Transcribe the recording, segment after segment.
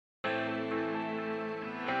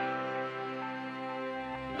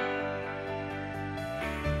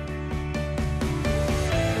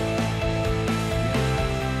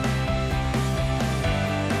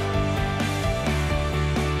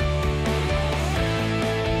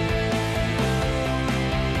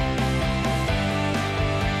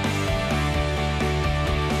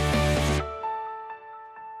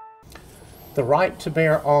The right to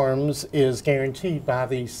bear arms is guaranteed by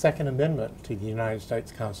the Second Amendment to the United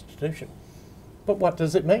States Constitution. But what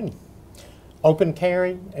does it mean? Open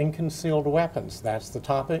carry and concealed weapons. That's the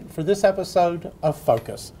topic for this episode of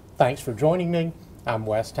Focus. Thanks for joining me. I'm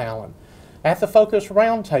Wes Allen. At the Focus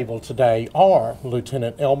Roundtable today are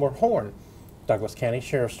Lieutenant Elmer Horn, Douglas County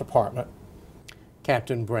Sheriff's Department,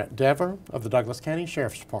 Captain Brent Dever of the Douglas County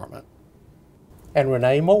Sheriff's Department, and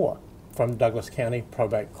Renee Moore from Douglas County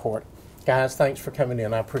Probate Court. Guys, thanks for coming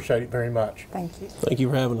in. I appreciate it very much. Thank you. Thank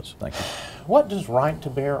you for having us. Thank you. What does right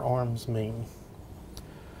to bear arms mean?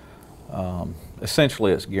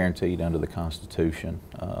 Essentially, it's guaranteed under the Constitution,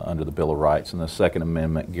 under the Bill of Rights, and the Second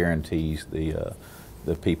Amendment guarantees the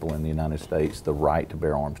people in the United States the right to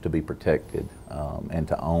bear arms, to be protected, and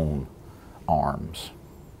to own arms.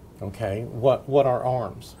 Okay, what are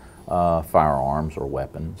arms? Firearms or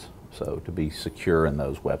weapons, so to be secure in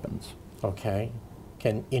those weapons. Okay,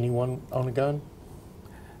 can anyone own a gun?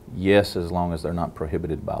 Yes, as long as they're not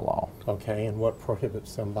prohibited by law. Okay, and what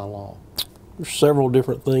prohibits them by law? There's several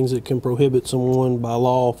different things that can prohibit someone by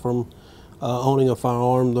law from owning a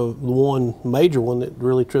firearm. The one major one that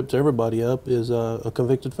really trips everybody up is a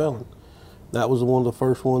convicted felon. That was one of the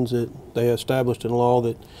first ones that they established in law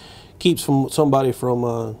that keeps somebody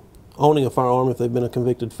from owning a firearm. If they've been a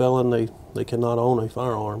convicted felon, they cannot own a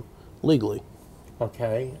firearm legally.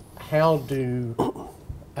 Okay, how do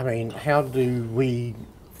we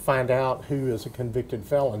find out who is a convicted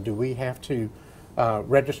felon? Do we have to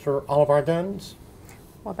register all of our guns?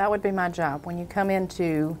 Well, that would be my job. When you come in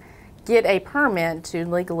to get a permit to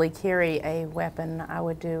legally carry a weapon, I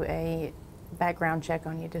would do a background check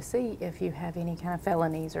on you to see if you have any kind of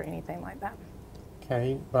felonies or anything like that.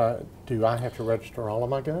 Okay, but do I have to register all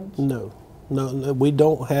of my guns? No, we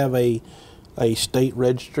don't have a state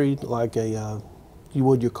registry like you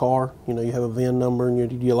would your car. You know, you have a VIN number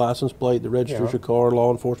and your license plate that registers your car. Law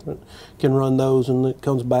enforcement can run those, and it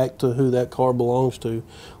comes back to who that car belongs to.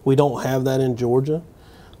 We don't have that in Georgia.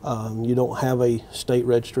 You don't have a state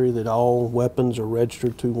registry that all weapons are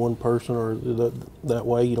registered to one person, or that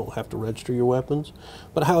way you don't have to register your weapons.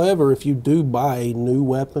 But however, if you do buy a new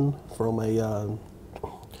weapon from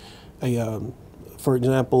for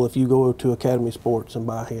example, if you go to Academy Sports and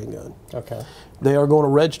buy a handgun, okay, they are going to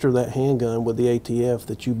register that handgun with the ATF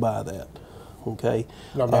that you buy that. Okay.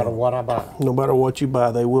 No matter what I buy. No matter what you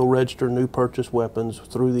buy, they will register new purchase weapons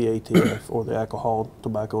through the ATF or the Alcohol,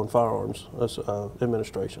 Tobacco, and Firearms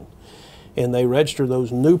Administration, and they register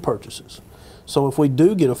those new purchases. So if we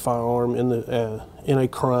do get a firearm in a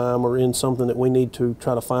crime or in something that we need to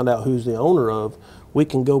try to find out who's the owner of, we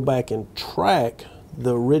can go back and track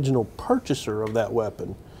the original purchaser of that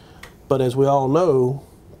weapon. But as we all know,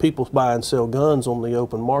 people buy and sell guns on the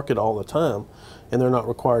open market all the time, and they're not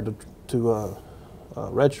required to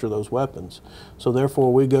register those weapons. So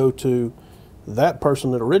therefore we go to that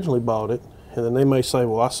person that originally bought it, and then they may say,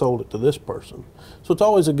 well, I sold it to this person. So it's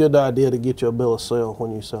always a good idea to get you a bill of sale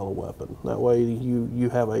when you sell a weapon. That way you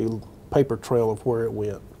have a paper trail of where it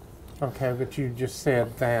went. Okay, but you just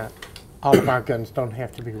said that all of our guns don't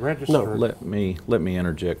have to be registered. No, let me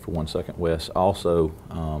interject for 1 second, Wes. Also,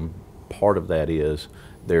 part of that is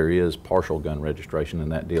there is partial gun registration,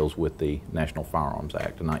 and that deals with the National Firearms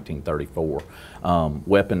Act of 1934.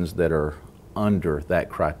 Weapons that are under that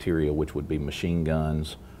criteria, which would be machine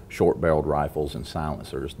guns, short-barreled rifles, and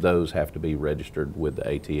silencers, those have to be registered with the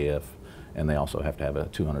ATF, and they also have to have a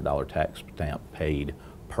 $200 tax stamp paid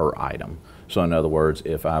per item. So in other words,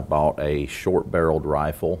 if I bought a short-barreled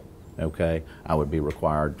rifle, okay, I would be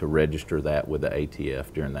required to register that with the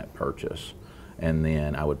ATF during that purchase, and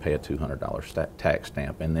then I would pay a $200 tax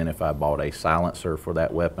stamp. And then if I bought a silencer for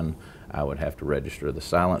that weapon, I would have to register the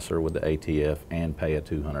silencer with the ATF and pay a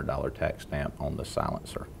 $200 tax stamp on the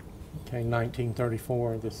silencer. Okay,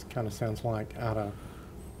 1934, this kind of sounds like out of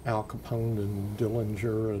Al Capone and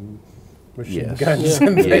Dillinger and machine guns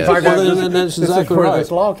and things like that. Well, that's exactly where right. this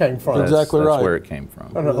law came from. Exactly right. That's where it came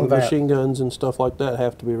from. Machine guns and stuff like that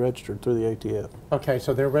have to be registered through the ATF. Okay,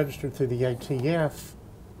 so they're registered through the ATF.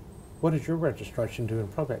 What does your registration do in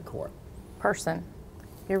probate court? Person.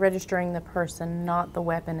 You're registering the person, not the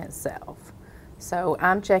weapon itself. So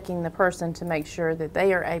I'm checking the person to make sure that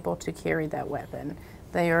they are able to carry that weapon.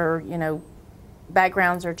 They are,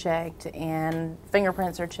 backgrounds are checked, and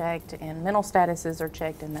fingerprints are checked, and mental statuses are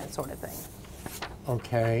checked, and that sort of thing.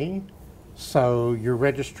 Okay, so you're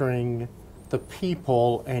registering the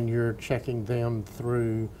people and you're checking them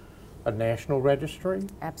through a national registry?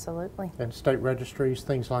 Absolutely. And state registries,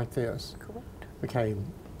 things like this? Correct. Okay,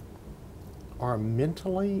 are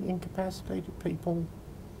mentally incapacitated people?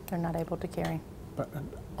 They're not able to carry. But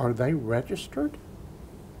are they registered?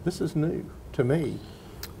 This is new. to me.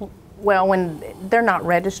 Well, when they're not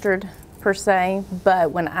registered per se,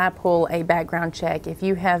 but when I pull a background check, if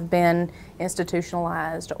you have been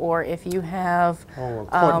institutionalized or if you have Or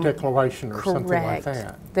a court declaration or something like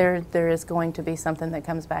correct, that. there is going to be something that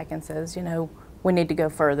comes back and says, you know, we need to go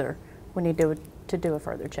further. We need to do a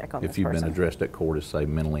further check on this If you've person. been addressed at court as, say,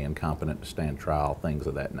 mentally incompetent to stand trial, things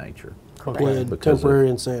of that nature. Pled Because of- temporary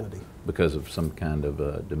insanity. Because of some kind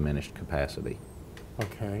of diminished capacity.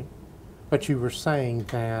 Okay. But you were saying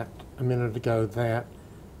that a minute ago that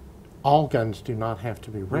all guns do not have to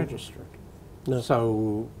be registered. No.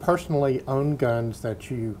 So personally owned guns that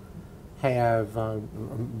you have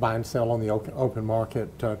buy and sell on the open market,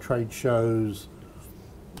 trade shows,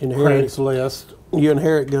 Craigslist. You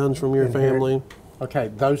inherit guns from your Inherit. family. Okay,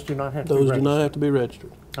 those do not have to be Those do registered. not have to be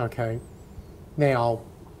registered. Okay. Now,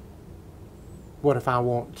 what if I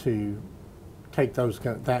want to take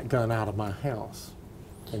that gun out of my house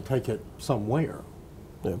and take it somewhere?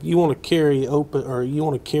 Now, if you want to carry open, or you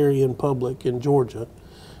want to carry in public in Georgia,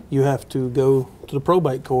 you have to go to the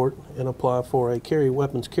probate court and apply for a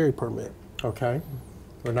weapons carry permit. Okay.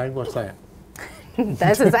 Renee, what's that?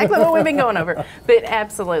 That's exactly what we've been going over. But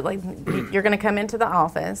absolutely, you're going to come into the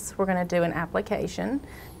office. We're going to do an application.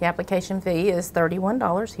 The application fee is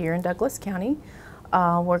 $31 here in Douglas County.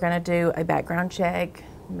 We're going to do a background check,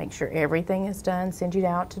 make sure everything is done, send you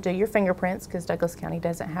out to do your fingerprints because Douglas County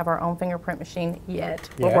doesn't have our own fingerprint machine yet.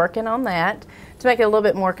 We're Yet. working on that to make it a little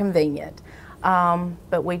bit more convenient.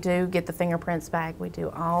 But we do get the fingerprints back. We do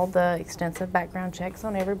all the extensive background checks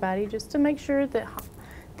on everybody just to make sure that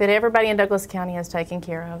everybody in Douglas County is taken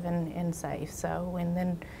care of and safe. So, and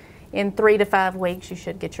then in 3 to 5 weeks, you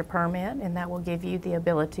should get your permit, and that will give you the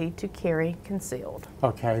ability to carry concealed.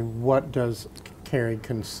 Okay, what does carry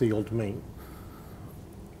concealed mean?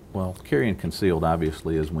 Well, carrying concealed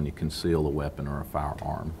obviously is when you conceal a weapon or a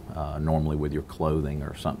firearm, normally with your clothing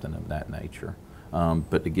or something of that nature.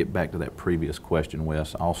 But to get back to that previous question,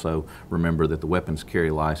 Wes, also remember that the weapons carry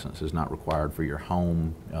license is not required for your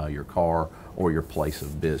home, your car, or your place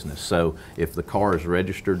of business. So if the car is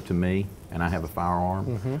registered to me and I have a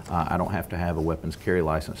firearm, I don't have to have a weapons carry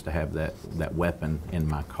license to have that weapon in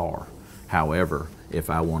my car. However, if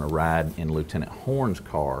I want to ride in Lieutenant Horn's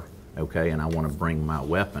car, okay, and I want to bring my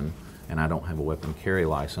weapon and I don't have a weapon carry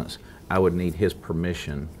license, I would need his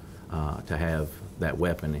permission to have that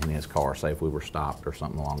weapon in his car. Say if we were stopped or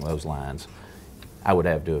something along those lines, I would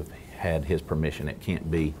have to have had his permission. It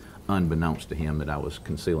can't be unbeknownst to him that I was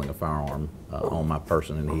concealing a firearm on my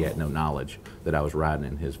person and he had no knowledge that I was riding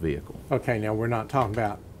in his vehicle. Okay, now we're not talking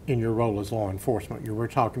about in your role as law enforcement. We're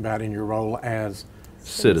talking about in your role as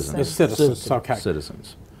Citizens. citizens. Okay.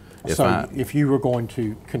 Citizens. So if you were going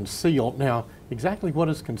to conceal, now exactly what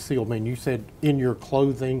does conceal mean? You said in your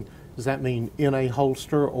clothing. Does that mean in a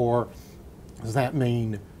holster, or does that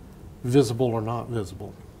mean visible or not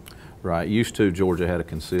visible? Right. Used to, Georgia had a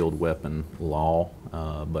concealed weapon law,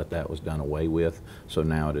 but that was done away with. So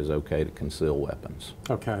now it is okay to conceal weapons.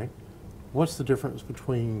 Okay. What's the difference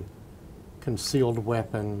between concealed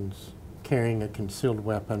weapons, carrying a concealed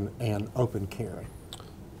weapon, and open carry?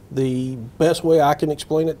 The best way I can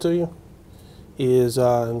explain it to you is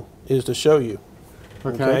to show you.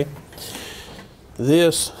 Okay.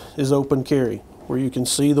 This is open carry, where you can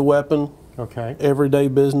see the weapon. Okay. Everyday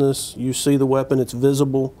business, you see the weapon, it's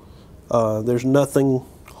visible. There's nothing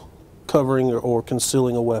covering or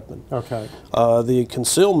concealing a weapon. Okay. The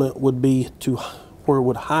concealment would be to where it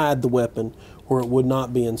would hide the weapon, where it would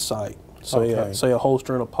not be in sight. So Okay. say a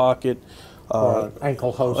holster in a pocket, Or an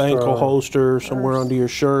ankle holster. somewhere under your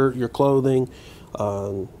shirt, your clothing,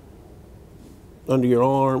 under your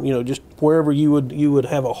arm. You know, just wherever you would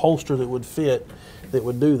have a holster that would fit, that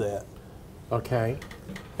would do that. Okay.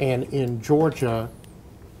 And in Georgia,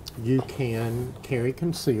 you can carry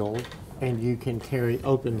concealed and you can carry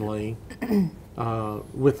openly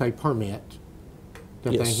with a permit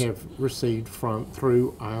that Yes. they have received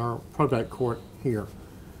through our probate court here.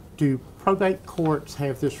 Do probate courts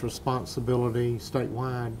have this responsibility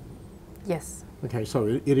statewide? Yes. Okay, so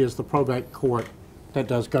it is the probate court that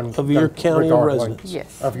does gun Of your county of regardless residence.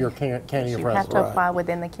 Yes. Of your county of You have residence. to apply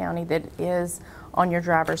within the county that is on your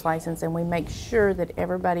driver's license, and we make sure that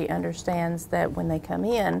everybody understands that when they come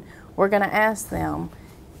in, we're going to ask them,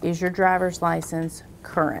 is your driver's license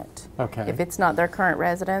current? Okay. If it's not their current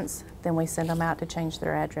residence, then we send them out to change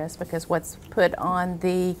their address, because what's put on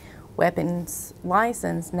the weapons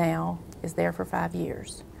license now is there for 5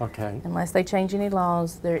 years. Okay. Unless they change any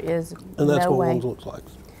laws, there is And that's no what way. one looks like.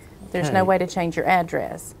 There's Okay. no way to change your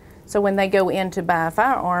address. So when they go in to buy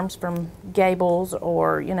firearms from Gables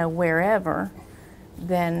or, wherever,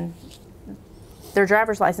 then their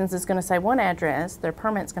driver's license is going to say one address, their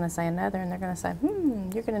permit's going to say another, and they're going to say,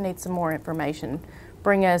 you're going to need some more information.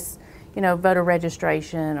 Bring us, voter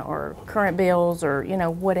registration or current bills or,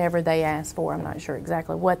 whatever they ask for. I'm not sure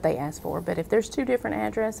exactly what they ask for, but if there's two different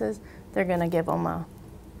addresses, they're going to give them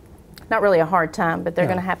not really a hard time, but they're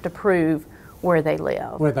going to have to prove where they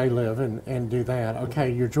live. Where they live and do that.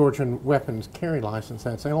 Okay, your Georgian weapons carry license,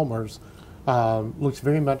 that's Elmer's, looks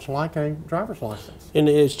very much like a driver's license. And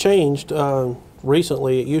it's changed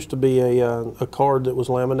recently. It used to be a card that was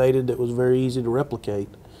laminated that was very easy to replicate,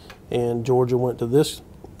 and Georgia went to this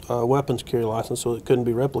weapons carry license so it couldn't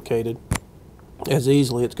be replicated as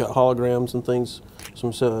easily. It's got holograms and things,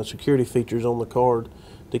 some security features on the card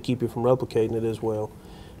to keep you from replicating it as well.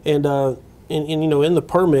 And in the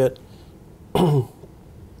permit,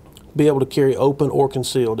 be able to carry open or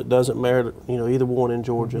concealed. It doesn't matter, either one in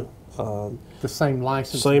Georgia. The same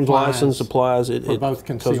license Same applies license applies. for both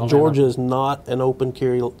concealed because and Georgia open. is not an open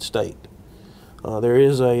carry state. There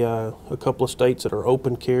is a couple of states that are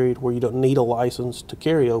open carried where you don't need a license to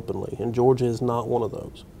carry openly, and Georgia is not one of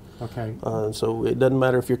those. Okay. So it doesn't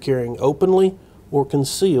matter if you're carrying openly or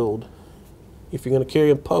concealed. If you're going to carry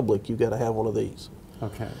in public, you've got to have one of these.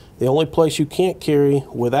 Okay. The only place you can't carry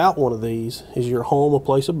without one of these is your home, a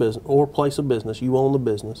place of business, or place of business. You own the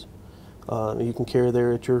business. You can carry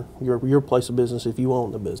there at your place of business if you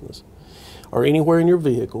own the business, or anywhere in your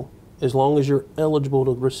vehicle, as long as you're eligible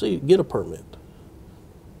to get a permit.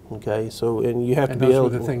 Okay, so and you have And to be those were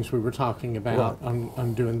eligible. the things we were talking about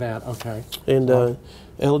on doing that. Okay. And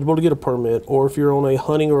eligible to get a permit, or if you're on a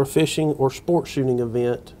hunting or a fishing or sport shooting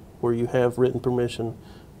event where you have written permission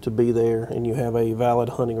to be there and you have a valid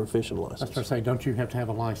hunting or fishing I was license. going to say, don't you have to have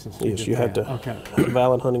a license to Yes, get you have that? to Okay. have a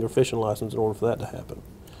valid hunting or fishing license in order for that to happen.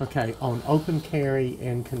 Okay, on open carry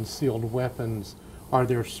and concealed weapons, are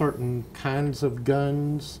there certain kinds of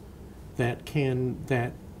guns that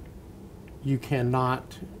you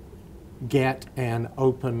cannot get an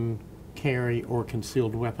open carry or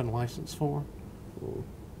concealed weapon license for?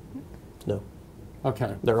 No,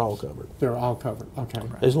 Okay, they're all covered. they're all covered. Okay.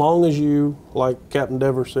 As long as you, like Captain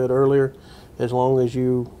Dever said earlier, as long as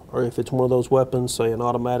you, or if it's one of those weapons, say an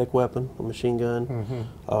automatic weapon, a machine gun,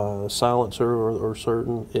 silencer or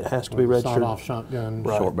certain, it has to be registered. Sawed-off shotgun,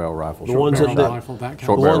 Right. Short barrel rifle, The short ones barrel that- barrel shotgun. rifle, that kind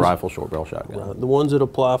Short of barrel ones- rifle, short barrel shotgun. The ones that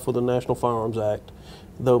apply for the National Firearms Act,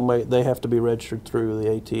 they have to be registered through the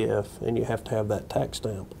ATF, and you have to have that tax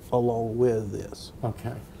stamp along with this.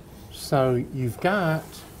 Okay. So you've got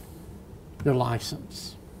your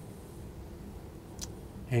license,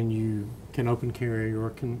 and you can open carry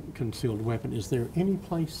or concealed weapon. Is there any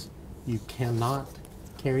place you cannot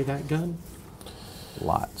carry that gun?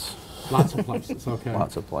 Lots, Lots of places. Okay.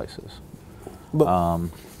 lots of places. But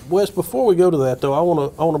Wes, before we go to that though, I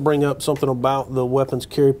want to bring up something about the weapons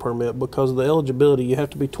carry permit. Because of the eligibility, you have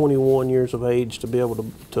to be 21 years of age to be able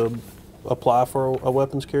to apply for a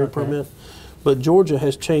weapons carry Okay. permit. But Georgia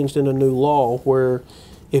has changed in a new law where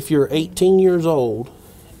if you're 18 years old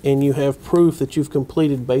and you have proof that you've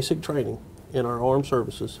completed basic training in our armed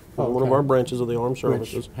services, one of Okay. our branches of the armed Which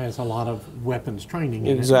services, has a lot of weapons training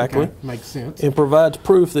in Exactly. it. Okay. Makes sense. and provides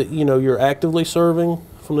proof that you're actively serving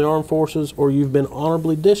from the armed forces or you've been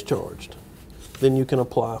honorably discharged, then you can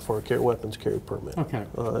apply for a weapons carry permit. Okay.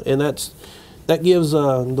 And that gives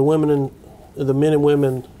the men and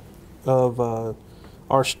women of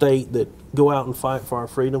our state that go out and fight for our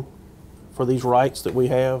freedom, for these rights that we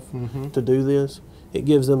have to do this, it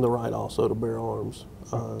gives them the right also to bear arms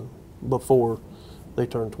before they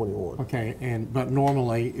turn 21. Okay. But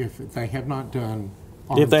normally, if they have not done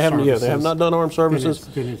If they armed haven't, they have services, not done armed services,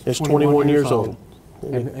 then it's 21 years old.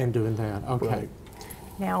 and doing that. Okay. Right.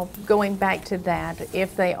 Now, going back to that,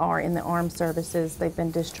 if they are in the armed services, they've been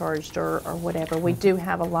discharged or whatever, we do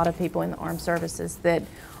have a lot of people in the armed services that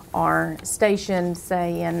are stationed,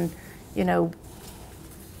 say, in,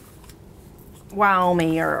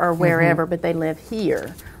 Wyoming or wherever, but they live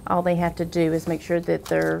here. All they have to do is make sure that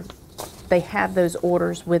they have those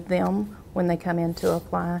orders with them when they come in to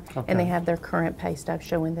apply, and they Okay. have their current pay stub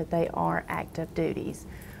showing that they are active duties.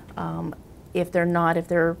 If they're not, if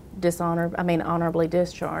they're honorably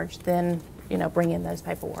discharged, then, bring in those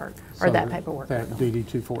paperwork, or So that paperwork. That DD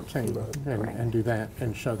 214 Correct. and do that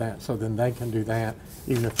and show that. So then they can do that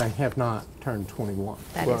even if they have not turned 21.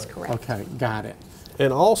 That is Right. correct. Okay, got it.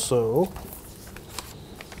 And also,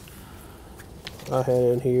 I had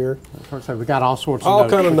in here, So we got all sorts of All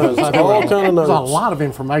notes. kind of because notes, I know all kind of There's notes. a lot of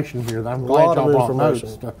information here that I'm lot glad of y'all brought information.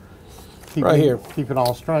 notes to keep Right me- here. keep it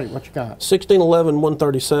all straight. What you got?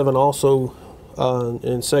 1611-137 also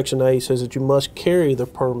in Section A says that you must carry the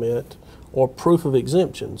permit or proof of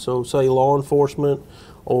exemption. So say law enforcement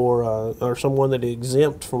or someone that is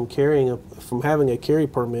exempt from from having a carry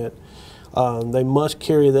permit, they must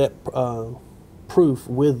carry that proof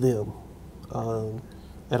with them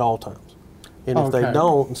at all times. And if they Okay.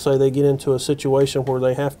 don't, say they get into a situation where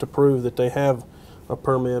they have to prove that they have a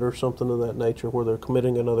permit or something of that nature, where they're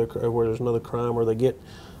committing where there's another crime, or they get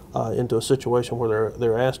into a situation where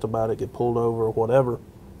they're asked about it, get pulled over or whatever,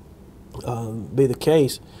 be the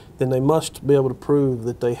case, then they must be able to prove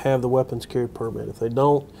that they have the weapons carry permit. If they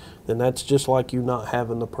don't, then that's just like you not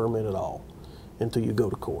having the permit at all until you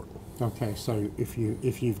go to court. Okay, so if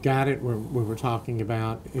you've got it, we were talking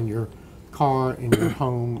about in your car, in your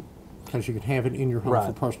home, because you can have it in your home for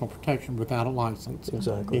Right. personal protection without a license.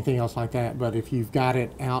 Exactly. Anything else like that. But if you've got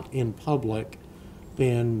it out in public,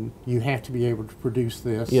 then you have to be able to produce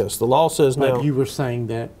this. Yes, the law says now. But you were saying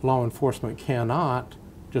that law enforcement cannot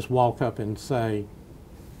just walk up and say,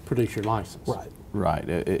 produce your license. Right. Right.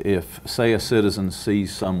 If, say, a citizen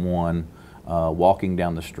sees someone walking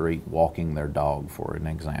down the street, walking their dog, for an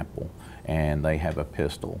example, and they have a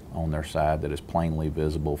pistol on their side that is plainly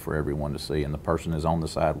visible for everyone to see, and the person is on the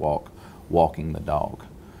sidewalk walking the dog,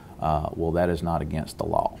 well, that is not against the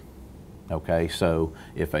law. Okay, so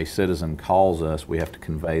if a citizen calls us, we have to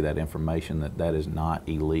convey that information that that is not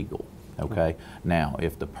illegal. Okay, now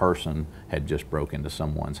if the person had just broke into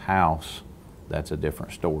someone's house, that's a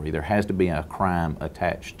different story. There has to be a crime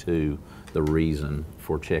attached to the reason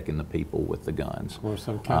for checking the people with the guns. Or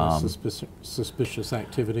some kind of suspicious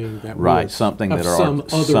activity that Right, was something of that are some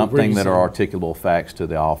other something that are reason. articulable facts to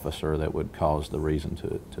the officer that would cause the reason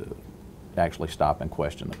to actually stop and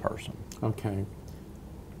question the person. Okay.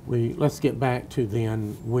 Let's get back to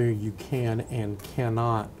then where you can and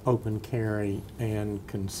cannot open carry and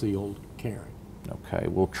concealed carry. Okay,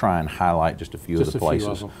 we'll try and highlight just a few Just of the a few of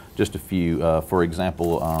places. them. Just a few. For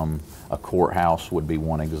example, a courthouse would be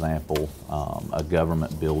one example. A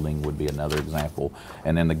government building would be another example.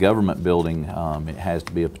 And in the government building, it has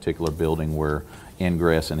to be a particular building where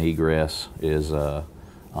ingress and egress is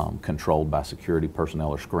controlled by security personnel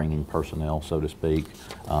or screening personnel, so to speak.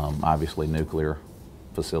 Obviously, nuclear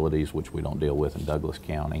facilities, which we don't deal with in Douglas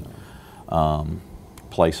County.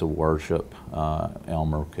 Place of worship,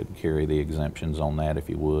 Elmer could carry the exemptions on that if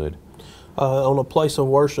you would. On a place of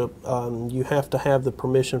worship, you have to have the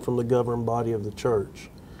permission from the governing body of the church,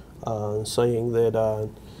 saying that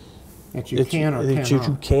That you can or that cannot.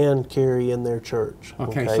 you can carry in their church.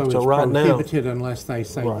 Okay, so it's right now, prohibited unless they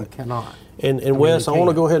say you Right. cannot. and mean, Wes, you I want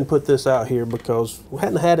to can't. go ahead and put this out here because we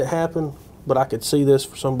hadn't had it happen, but I could see this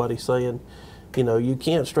for somebody saying, you know, you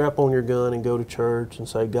can't strap on your gun and go to church and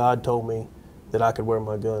say, God told me that I could wear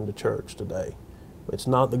my gun to church today. It's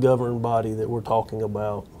not the governing body that we're talking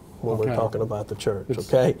about when we're Okay. talking about the church, It's-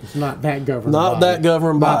 okay? It's not that governing Not body. that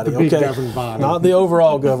governing Not body, the big okay? governing body. Not the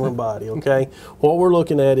overall governing body, okay? What we're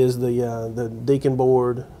looking at is the deacon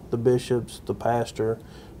board, the bishops, the pastor,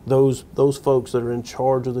 those folks that are in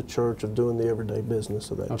charge of the church of doing the everyday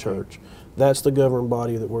business of that Okay. church. That's the governing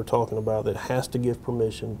body that we're talking about that has to give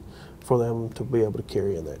permission for them to be able to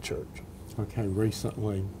carry in that church. Okay,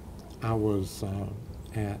 recently I was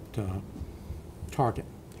at Target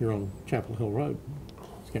here on Chapel Hill Road. I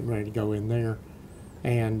was getting ready to go in there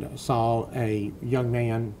and saw a young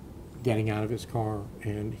man getting out of his car,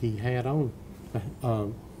 and he had on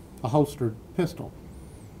a holstered pistol,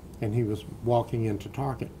 and he was walking into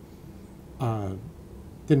Target.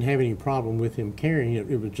 Didn't have any problem with him carrying it.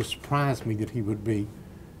 It would just surprise me that he would be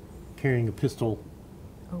carrying a pistol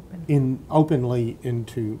Open. openly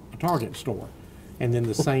into a Target store. And then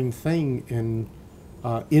the same thing in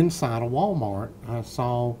inside a Walmart. I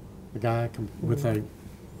saw a guy with a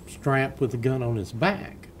strap with a gun on his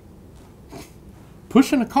back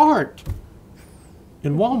pushing a cart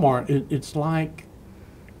in Walmart. It's like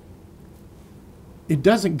it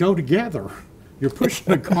doesn't go together. You're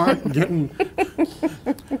pushing a cart, getting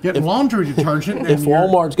laundry detergent. and If you're-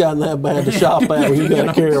 Walmart's gotten that bad to shop at where you got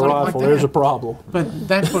to carry a Something like rifle, there's that. a problem. But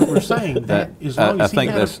that's what we're saying. That as long I as he think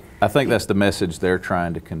had a- that's I think that's the message they're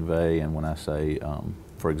trying to convey. And when I say,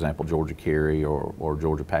 for example, Georgia Carry or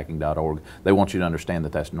GeorgiaPacking.org, they want you to understand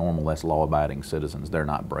that that's normal. That's law-abiding citizens. They're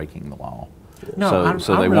not breaking the law. No,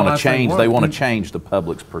 so I they want realize to change. they They want want to- to change the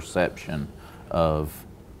public's perception of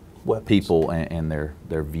Weapons. people and their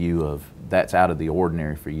view of that's out of the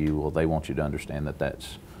ordinary for you. Well, they want you to understand that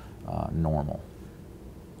that's normal.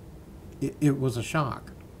 it was a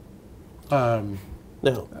shock. Now,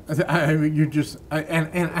 You just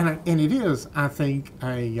and it is, I think,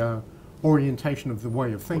 a orientation of the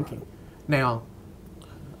way of thinking. Now,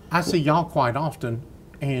 I see y'all quite often,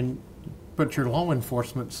 but you're law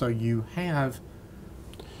enforcement, so you have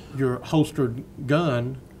your holstered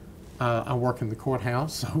gun I work in the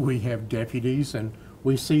courthouse, so we have deputies, and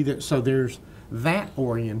we see that, so there's that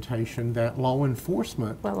orientation, that law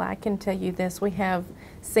enforcement. Well, I can tell you this, we have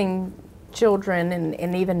seen children,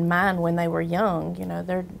 and even mine when they were young, you know,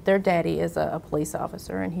 their daddy is a police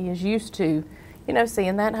officer, and he is used to, you know,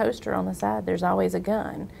 seeing that holster on the side, there's always a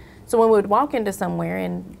gun. So when we would walk into somewhere,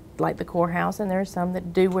 and like the courthouse, and there's some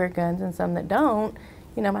that do wear guns and some that don't,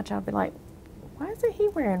 you know, my child would be like, why isn't he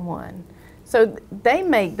wearing one? So they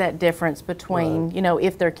make that difference between, Right. you know,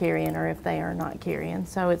 if they're carrying or if they are not carrying.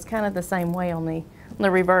 So it's kind of the same way on the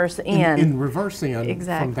reverse end. In reverse end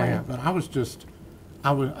Exactly. from that. But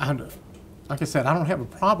like I said, I don't have a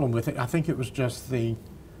problem with it. I think it was just the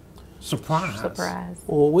surprise. Surprise.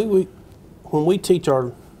 Well, when we teach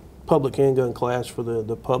our public handgun class for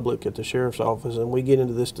the public at the sheriff's office, and we get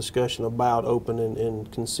into this discussion about open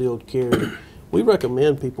and concealed carry, we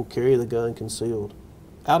recommend people carry the gun concealed,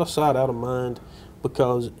 out of sight, out of mind,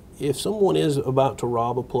 because if someone is about to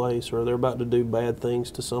rob a place or they're about to do bad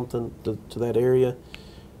things to something, to that area,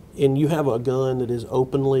 and you have a gun that is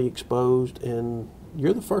openly exposed, and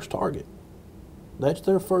you're the first target. That's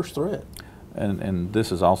their first threat. And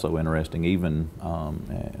this is also interesting, even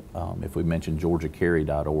if we mention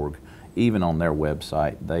georgiacarry.org, even on their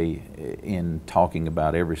website, they, in talking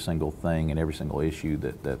about every single thing and every single issue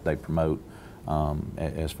that they promote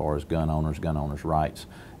as far as gun owners' rights,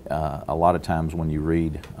 a lot of times when you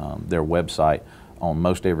read their website, on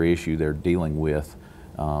most every issue they're dealing with,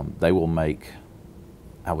 they will make,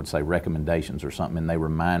 I would say, recommendations or something, and they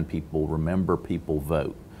remind people, remember, people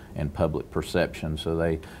vote, and public perception. So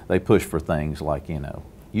they push for things like, you know,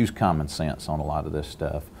 use common sense on a lot of this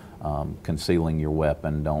stuff, concealing your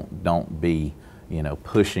weapon, don't be, you know,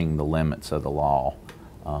 pushing the limits of the law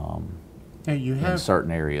in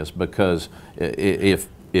certain areas, because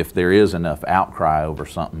if there is enough outcry over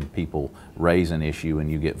something, people raise an issue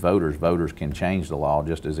and you get voters can change the law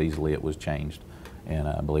just as easily it was changed. And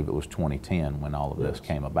I believe it was 2010 when all of this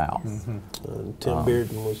came about. Mm-hmm. Tim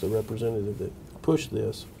Bearden was the representative that pushed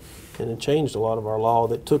this, and it changed a lot of our law,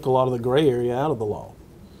 that took a lot of the gray area out of the law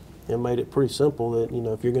and made it pretty simple that, you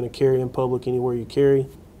know, if you're going to carry in public anywhere you carry, you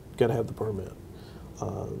got to have the permit.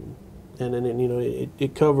 And then, you know,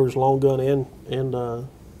 it covers long gun and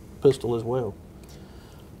pistol as well.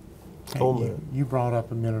 You brought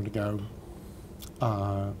up a minute ago,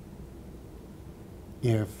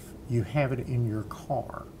 if you have it in your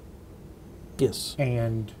car Yes.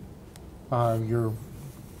 and you're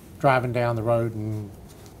driving down the road and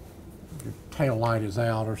your tail light is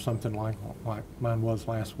out or something like mine was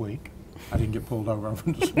last week. I didn't get pulled over. I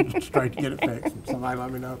went straight to get it fixed. Somebody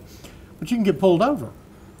let me know. But you can get pulled over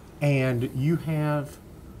and you have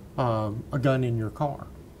a gun in your car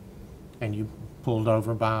and you pulled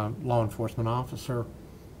over by a law enforcement officer.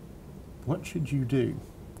 What should you do?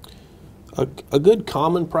 A good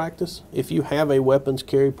common practice, if you have a weapons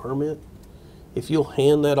carry permit, if you'll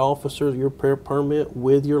hand that officer your permit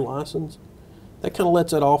with your license, that kind of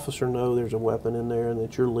lets that officer know there's a weapon in there and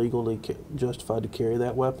that you're legally justified to carry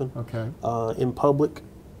that weapon in public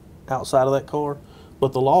outside of that car.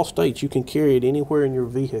 But the law states you can carry it anywhere in your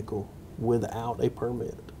vehicle without a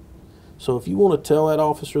permit. So if you want to tell that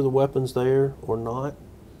officer the weapon's there or not,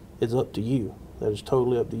 it's up to you. That is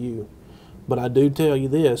totally up to you. But I do tell you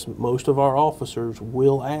this, most of our officers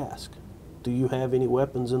will ask, do you have any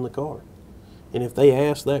weapons in the car? And if they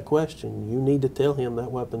ask that question, you need to tell him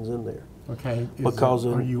that weapon's in there. Okay.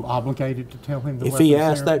 Are you obligated to tell him the weapon's there? If he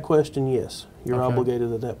asks there? that question, yes, you're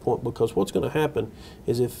obligated at that point, because what's going to happen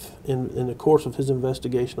is if in the course of his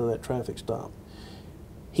investigation of that traffic stop,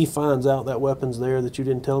 he finds out that weapon's there that you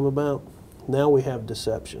didn't tell him about, now we have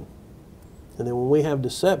deception. And then when we have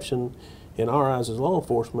deception, in our eyes as law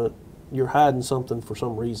enforcement, you're hiding something for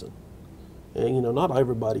some reason. And, you know, not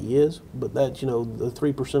everybody is, but that's, you know, the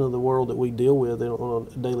 3% of the world that we deal with on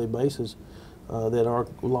a daily basis that are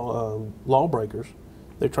lawbreakers,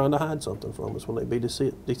 they're trying to hide something from us when they be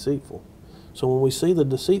deceitful. So when we see the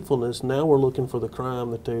deceitfulness, now we're looking for the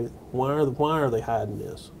crime that why are they hiding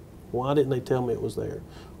this? Why didn't they tell me it was there?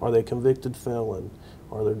 Are they a convicted felon?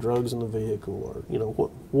 Are there drugs in the vehicle? Or, you know,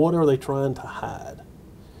 what are they trying to hide?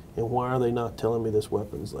 And why are they not telling me this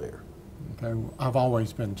weapon's there? Okay, I've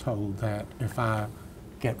always been told that if I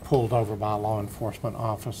get pulled over by a law enforcement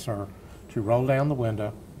officer, to roll down the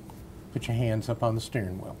window, put your hands up on the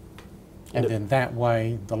steering wheel. And then that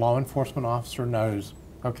way the law enforcement officer knows,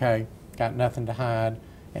 okay, got nothing to hide,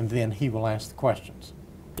 and then he will ask the questions.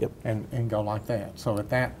 Yep. And go like that. So at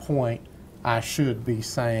that point, I should be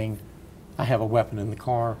saying, I have a weapon in the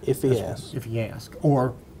car. If he asks. If he asks.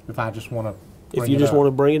 Or if I just want to If you just want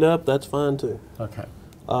to bring it up, that's fine too. Okay.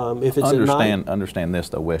 If it's at night, Understand this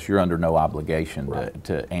though, Wes, you're under no obligation Right.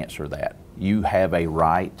 to answer that. You have a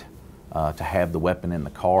right to have the weapon in the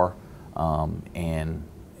car, and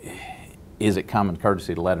is it common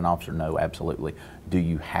courtesy to let an officer know? Absolutely. Do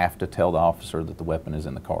you have to tell the officer that the weapon is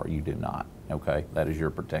in the car? You do not, okay? That is your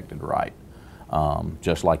protected right.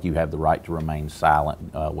 Just like you have the right to remain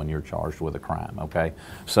silent when you're charged with a crime, okay?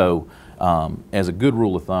 So as a good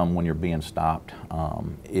rule of thumb, when you're being stopped,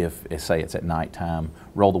 if say it's at nighttime,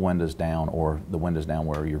 roll the windows down, or the windows down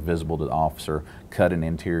where you're visible to the officer, cut an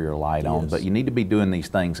interior light on, Yes. but you need to be doing these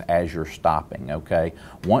things as you're stopping, okay?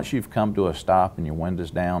 Once you've come to a stop and your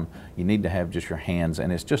windows down, you need to have just your hands,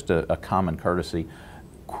 and it's just a common courtesy.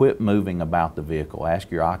 Quit moving about the vehicle. Ask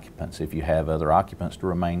your occupants, if you have other occupants, to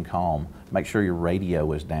remain calm. Make sure your radio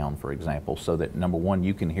is down, for example, so that number one,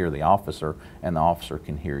 you can hear the officer and the officer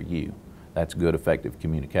can hear you. That's good, effective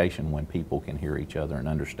communication when people can hear each other and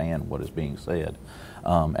understand what is being said.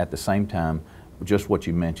 At the same time, just what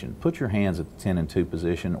you mentioned, put your hands at the 10 and 2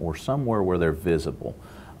 position or somewhere where they're visible.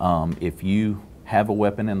 If you have a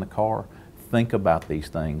weapon in the car, think about these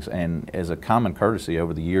things, and as a common courtesy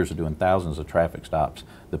over the years of doing thousands of traffic stops,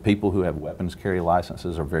 the people who have weapons carry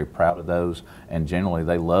licenses are very proud of those, and generally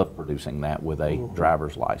they love producing that with a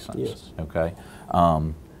driver's license. Yes. Okay,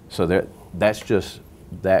 so that's just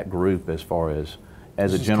that group as far as a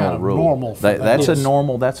This is general kind of rule. normal for them. That's Yes.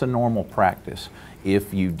 a normal practice.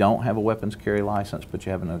 If you don't have a weapons carry license but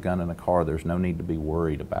you have a gun in a car, there's no need to be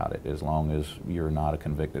worried about it as long as you're not a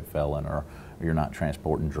convicted felon or you're not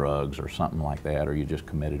transporting drugs or something like that, or you just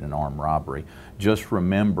committed an armed robbery. Just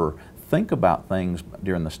remember, think about things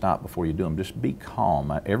during the stop before you do them. Just be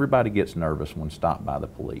calm. Everybody gets nervous when stopped by the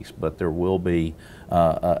police, but there will be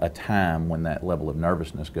a time when that level of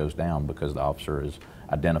nervousness goes down because the officer has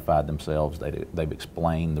identified themselves, they've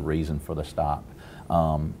explained the reason for the stop.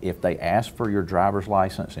 If they ask for your driver's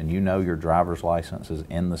license and you know your driver's license is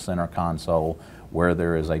in the center console where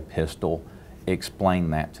there is a pistol,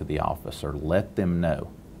 explain that to the officer. Let them know.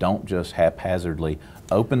 Don't just haphazardly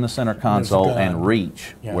open the center console gun. and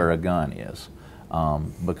reach Yeah. where a gun is,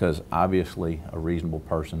 because obviously a reasonable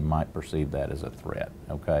person might perceive that as a threat,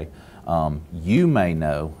 okay? You may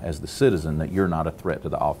know as the citizen that you're not a threat to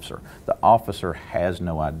the officer. The officer has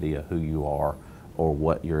no idea who you are or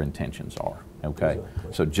what your intentions are, okay?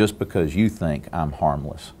 Exactly. So just because you think I'm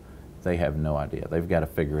harmless, they have no idea. They've got to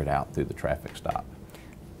figure it out through the traffic stop.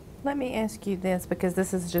 Let me ask you this, because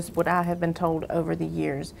this is just what I have been told over the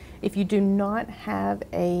years. If you do not have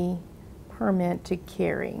a permit to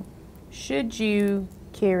carry, should you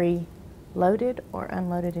carry loaded or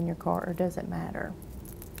unloaded in your car, or does it matter?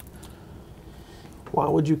 why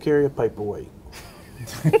would you carry a paperweight?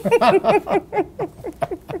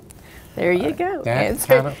 There you go. That's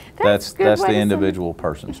Answer. kinda- That's a good way the to sum it. individual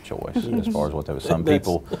person's choice as far as what they.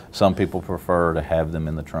 Some people prefer to have them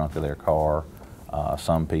in the trunk of their car.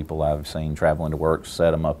 Some people I've seen traveling to work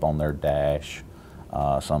set them up on their dash.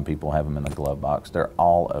 Some people have them in the glove box. They're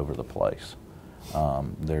all over the place.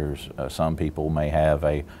 There's some people may have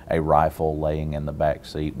a rifle laying in the back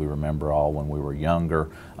seat. We remember all when we were younger.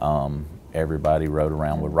 Everybody rode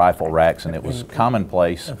around with rifle racks, and it was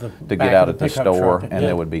commonplace At the to back get out of at the the pickup store, truck, and yeah.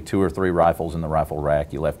 there would be 2 or 3 rifles in the rifle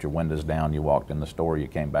rack. You left your windows down, you walked in the store, you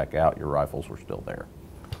came back out, your rifles were still there.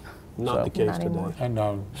 Not So- the case Not today. anymore.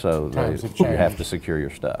 And So times have you have changed. to secure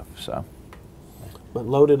your stuff. So But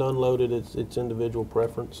loaded, unloaded, it's individual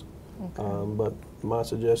preference. But my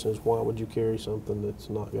suggestion is, why would you carry something that's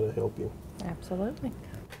not going to help you? Absolutely.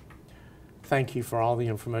 Thank you for all the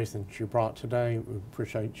information that you brought today. We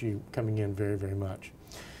appreciate you coming in very, very much.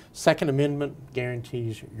 Second Amendment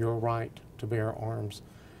guarantees your right to bear arms,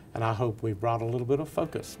 and I hope we've brought a little bit of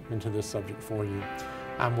focus into this subject for you.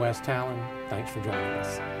 I'm Wes Talon. Thanks for joining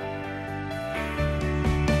us.